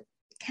wall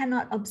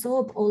cannot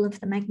absorb all of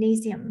the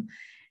magnesium.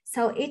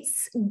 So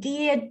it's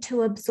geared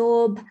to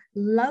absorb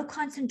low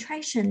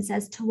concentrations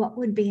as to what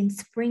would be in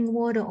spring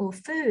water or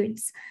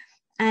foods.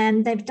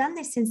 And they've done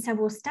this in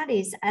several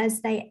studies. As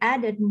they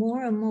added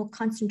more and more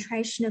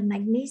concentration of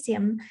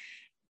magnesium,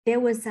 there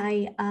was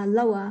a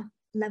lower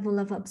level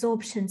of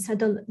absorption. So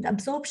the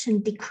absorption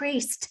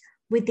decreased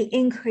with the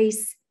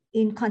increase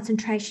in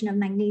concentration of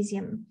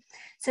magnesium.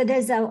 So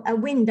there's a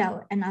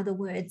window, in other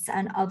words,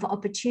 of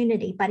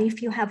opportunity. But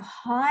if you have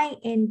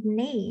high-end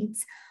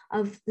needs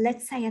of,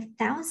 let's say,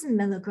 1,000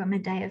 milligram a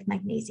day of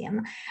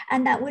magnesium,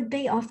 and that would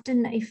be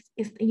often if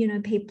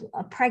people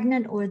are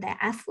pregnant or they're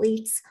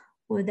athletes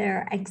or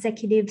they're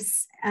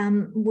executives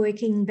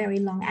working very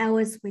long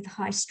hours with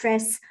high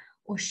stress,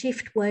 or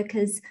shift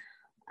workers.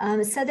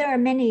 So there are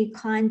many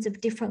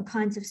different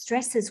kinds of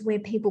stresses where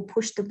people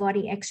push the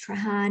body extra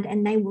hard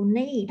and they will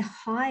need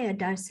higher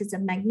doses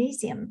of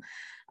magnesium,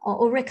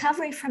 or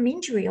recovery from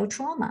injury or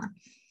trauma.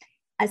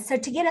 So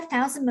to get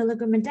 1,000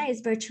 milligram a day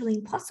is virtually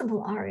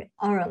impossible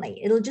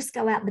orally. It'll just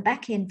go out the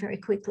back end very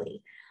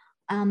quickly.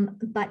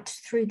 But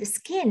through the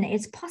skin,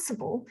 it's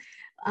possible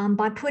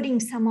by putting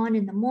some on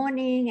in the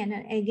morning and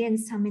again,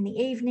 some in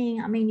the evening.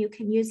 I mean, you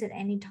can use it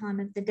any time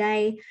of the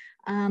day.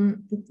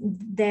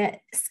 The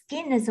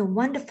skin is a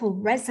wonderful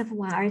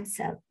reservoir. It's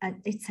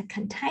a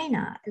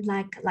container,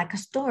 like a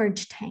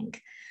storage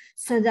tank.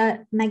 So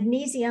the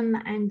magnesium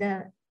and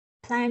the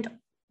plant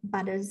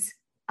butters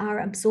are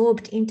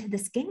absorbed into the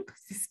skin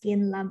because the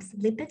skin loves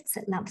lipids,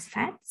 it loves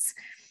fats,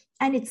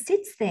 and it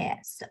sits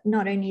there. So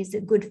not only is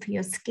it good for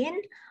your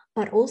skin,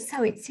 but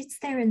also it sits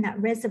there in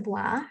that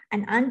reservoir,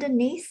 and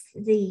underneath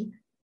the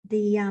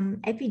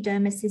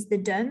epidermis is the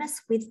dermis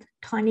with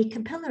tiny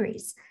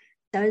capillaries.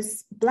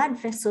 Those blood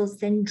vessels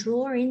then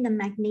draw in the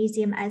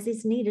magnesium as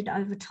is needed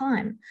over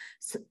time.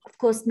 So, of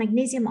course,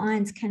 magnesium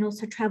ions can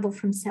also travel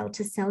from cell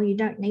to cell. You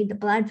don't need the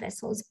blood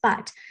vessels,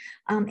 but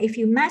if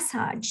you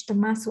massage the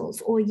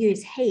muscles or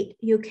use heat,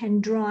 you can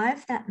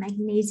drive that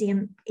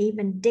magnesium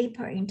even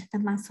deeper into the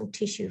muscle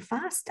tissue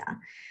faster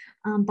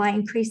by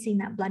increasing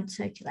that blood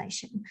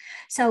circulation.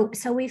 So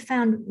we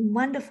found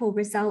wonderful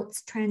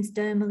results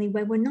transdermally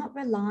where we're not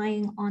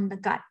relying on the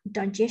gut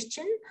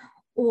digestion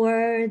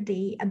or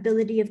the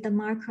ability of the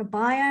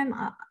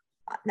microbiome.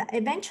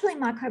 Eventually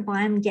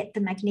microbiome get the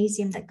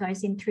magnesium that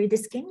goes in through the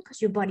skin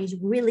because your body's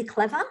really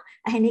clever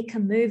and it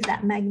can move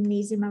that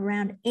magnesium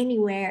around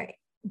anywhere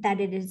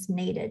that it is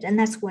needed. And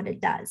that's what it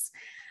does.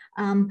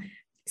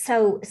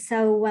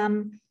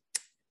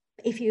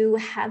 If you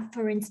have,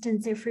 for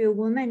instance, if you're a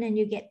woman and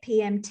you get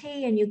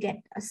PMT and you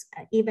get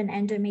even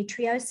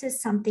endometriosis,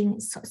 something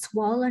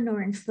swollen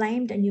or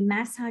inflamed, and you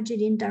massage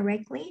it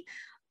indirectly,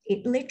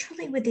 it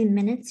literally within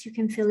minutes, you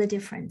can feel a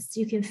difference.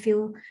 You can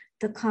feel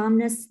the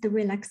calmness, the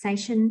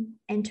relaxation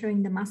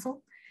entering the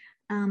muscle,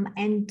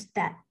 and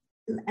that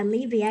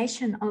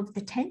alleviation of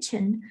the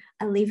tension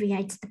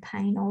alleviates the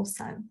pain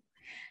also.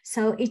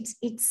 So it's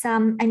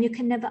and you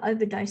can never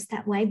overdose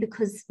that way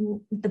because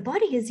the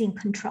body is in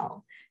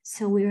control.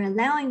 So we're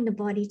allowing the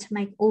body to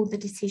make all the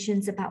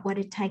decisions about what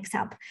it takes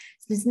up.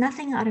 So there's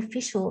nothing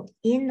artificial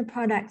in the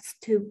products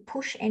to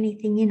push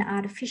anything in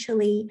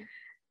artificially.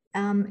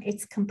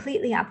 It's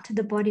completely up to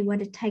the body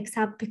what it takes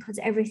up because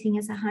everything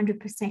is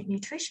 100%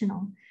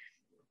 nutritional.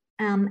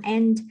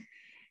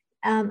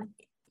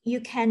 You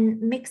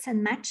can mix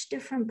and match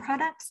different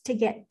products to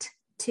get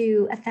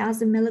to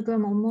 1,000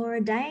 milligram or more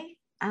a day.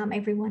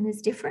 Everyone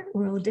is different.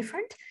 We're all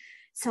different.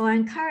 So I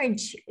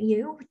encourage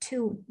you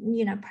to,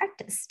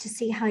 practice to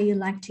see how you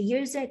like to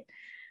use it.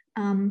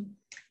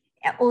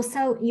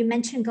 Also, you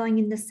mentioned going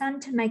in the sun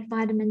to make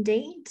vitamin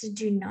D.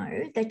 Did you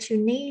know that you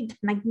need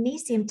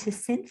magnesium to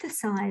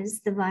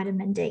synthesize the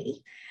vitamin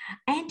D?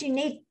 And you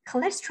need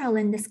cholesterol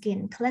in the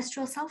skin,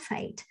 cholesterol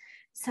sulfate.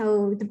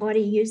 So the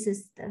body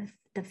uses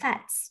the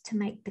fats to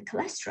make the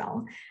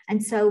cholesterol.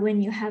 And so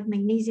when you have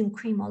magnesium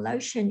cream or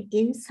lotion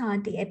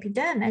inside the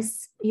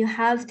epidermis, you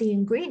have the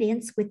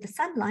ingredients with the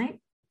sunlight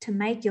to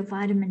make your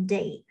vitamin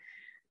D,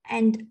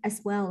 and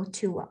as well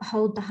to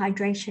hold the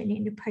hydration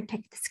and to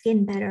protect the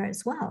skin better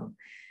as well.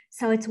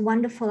 So it's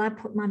wonderful. I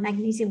put my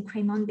magnesium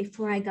cream on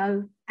before I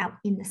go out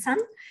in the sun.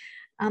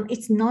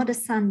 It's not a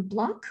sun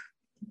block,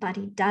 but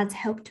it does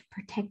help to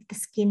protect the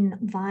skin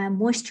via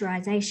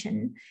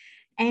moisturization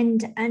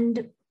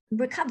and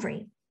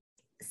recovery.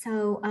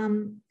 So,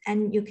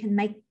 and you can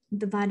make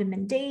the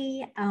vitamin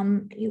D.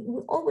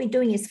 All we're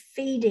doing is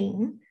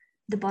feeding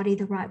the body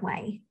the right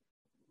way.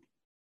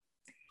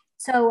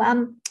 So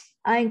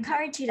I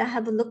encourage you to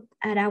have a look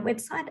at our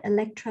website,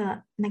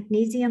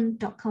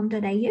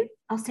 electramagnesium.com.au.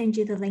 I'll send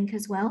you the link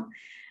as well.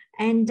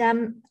 And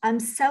I'm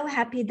so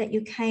happy that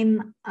you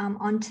came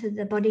onto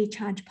the Body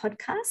Charge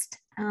podcast,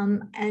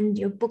 and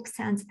your book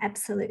sounds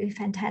absolutely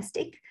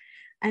fantastic.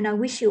 And I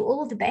wish you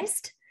all the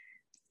best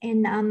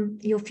in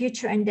your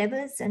future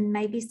endeavors and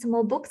maybe some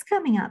more books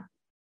coming up.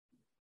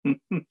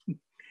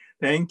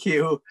 Thank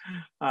you.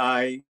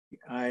 I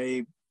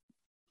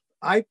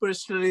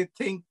personally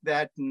think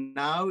that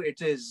now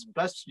it is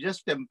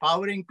just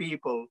empowering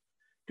people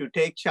to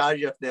take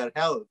charge of their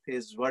health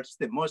is what's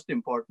the most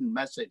important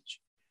message.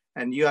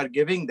 And you are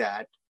giving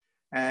that.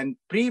 And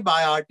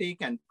prebiotic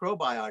and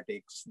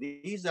probiotics,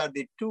 these are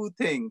the two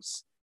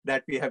things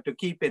that we have to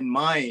keep in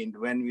mind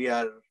when we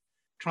are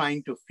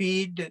trying to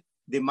feed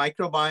the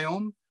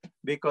microbiome,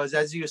 because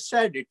as you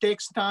said, it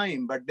takes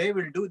time, but they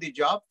will do the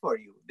job for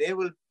you. They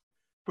will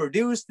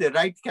produce the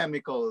right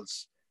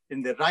chemicals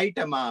in the right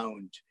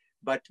amount,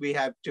 but we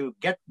have to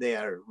get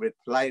there with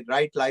right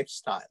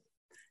lifestyle.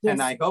 Yes.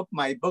 And I hope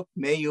my book,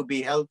 May You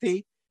Be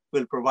Healthy,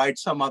 will provide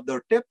some of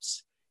the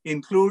tips,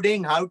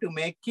 including how to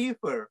make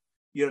kefir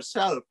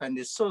yourself. And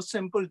it's so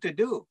simple to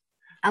do.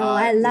 Oh,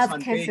 I love kefir.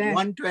 On page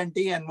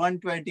 120 and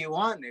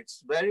 121,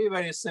 it's very,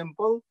 very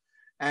simple.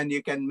 And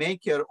you can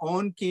make your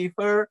own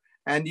kefir,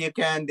 and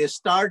the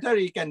starter,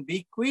 you can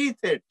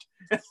bequeath it.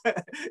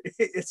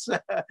 It's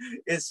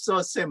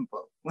so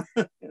simple.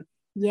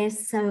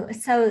 Yes, so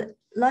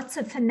lots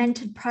of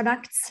fermented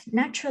products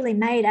naturally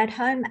made at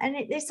home, and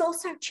it's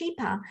also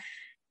cheaper.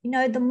 You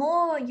know, the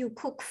more you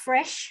cook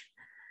fresh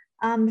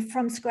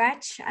from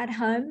scratch at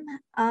home,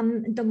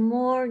 the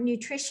more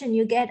nutrition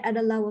you get at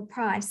a lower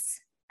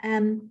price.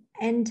 And,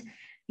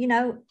 you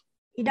know,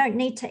 you don't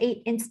need to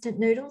eat instant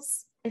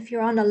noodles. If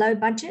you're on a low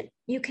budget,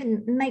 you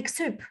can make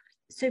soup.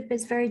 Soup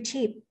is very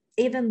cheap,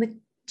 even with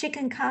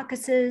chicken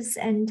carcasses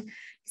and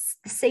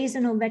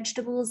seasonal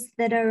vegetables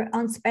that are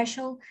on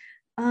special.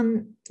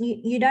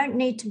 You don't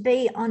need to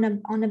be on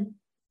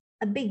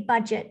a big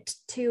budget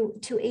to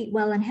eat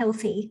well and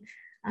healthy.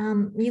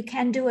 You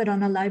can do it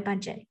on a low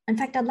budget. In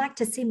fact, I'd like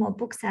to see more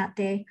books out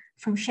there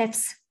from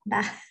chefs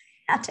about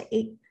how to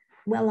eat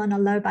well on a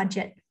low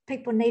budget.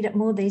 People need it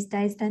more these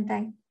days, don't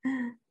they?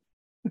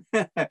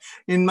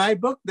 In my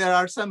book, there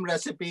are some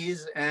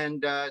recipes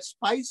and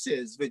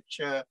spices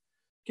which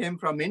came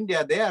from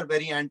India. They are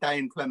very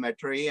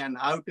anti-inflammatory, and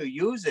how to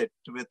use it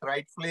with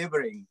right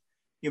flavoring.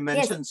 You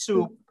mentioned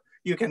soup.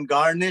 You can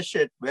garnish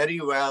it very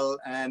well,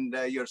 and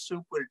your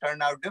soup will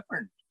turn out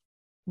different.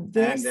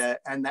 Yes.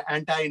 And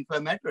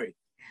anti-inflammatory.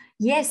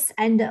 Yes,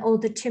 and all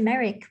the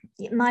turmeric.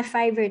 My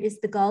favorite is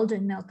the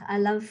golden milk. I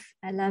love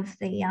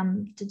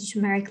the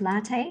turmeric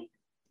latte.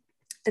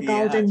 The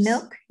golden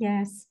milk,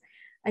 yes.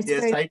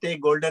 Yes, I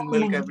take golden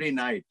milk every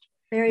night.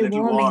 Very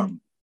warming,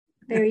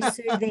 very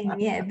soothing.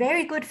 Yeah,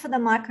 very good for the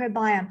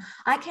microbiome.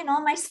 I can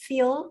almost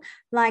feel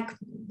like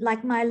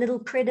my little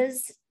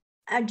critters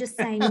are just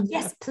saying,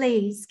 yes,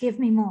 please, give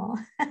me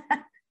more.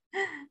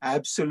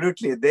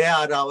 Absolutely. They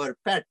are our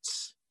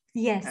pets.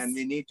 Yes. And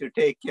we need to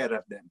take care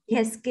of them.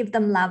 Yes, give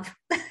them love.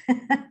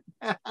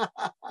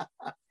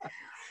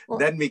 Well,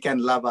 then we can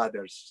love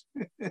others.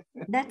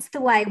 That's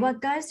the way.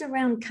 What goes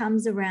around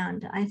comes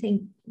around. I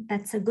think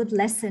that's a good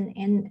lesson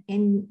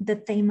in the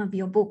theme of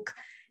your book,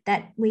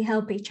 that we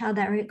help each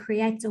other. It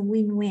creates a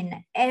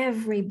win-win.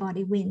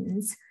 Everybody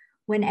wins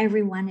when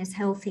everyone is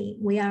healthy.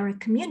 We are a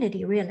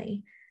community,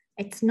 really.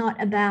 It's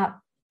not about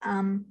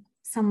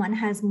someone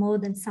has more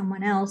than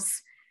someone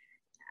else,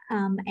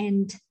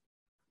 and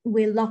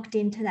we're locked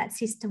into that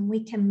system.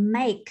 We can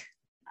make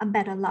a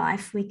better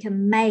life. We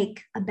can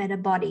make a better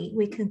body.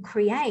 We can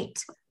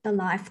create the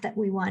life that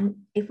we want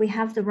if we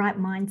have the right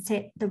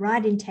mindset, the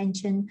right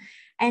intention,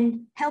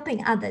 and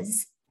helping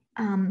others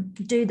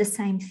do the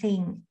same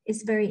thing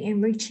is very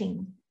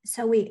enriching.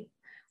 So we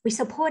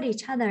support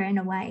each other in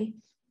a way,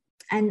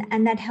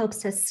 and that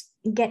helps us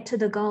get to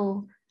the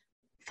goal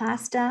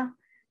faster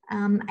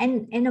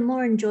and in a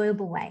more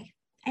enjoyable way.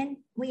 And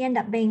we end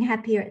up being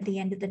happier at the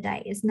end of the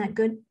day. Isn't that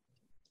good?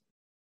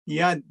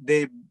 Yeah,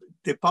 the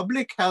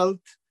public health,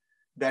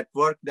 that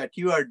work that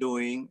you are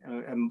doing,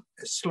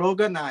 a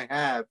slogan I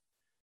have,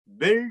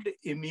 build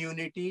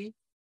immunity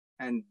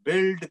and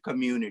build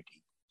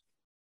community.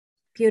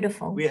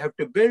 Beautiful. We have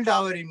to build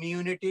our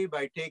immunity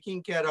by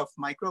taking care of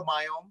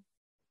microbiome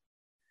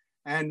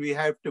and we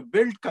have to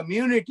build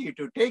community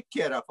to take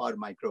care of our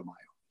microbiome.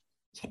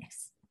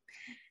 Yes,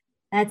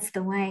 that's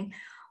the way.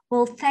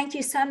 Well, thank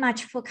you so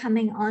much for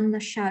coming on the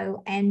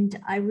show. And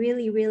I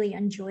really, really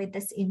enjoyed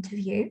this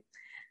interview.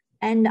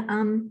 And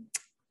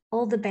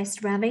all the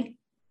best, Ravi.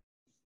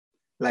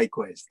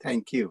 Likewise.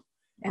 Thank you.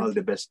 Okay. All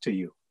the best to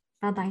you.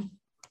 Bye-bye.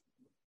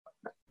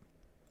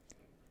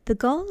 The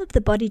goal of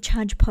the Body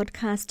Charge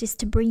podcast is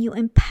to bring you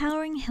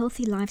empowering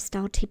healthy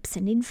lifestyle tips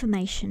and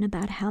information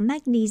about how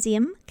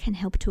magnesium can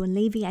help to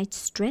alleviate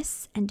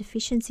stress and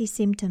deficiency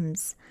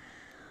symptoms.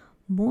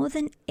 More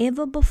than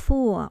ever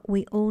before,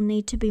 we all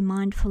need to be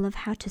mindful of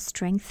how to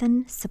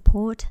strengthen,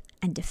 support,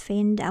 and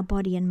defend our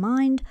body and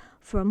mind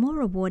for a more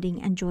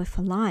rewarding and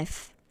joyful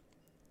life.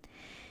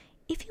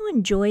 If you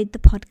enjoyed the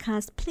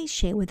podcast, please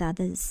share with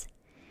others.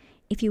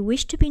 If you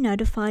wish to be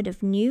notified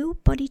of new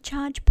Body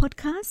Charge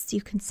podcasts,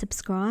 you can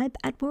subscribe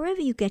at wherever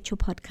you get your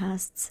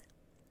podcasts.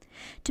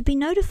 To be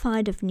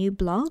notified of new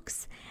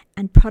blogs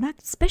and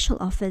product special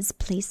offers,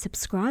 please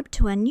subscribe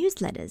to our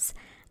newsletters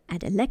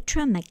at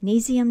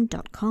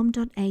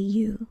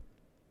electramagnesium.com.au.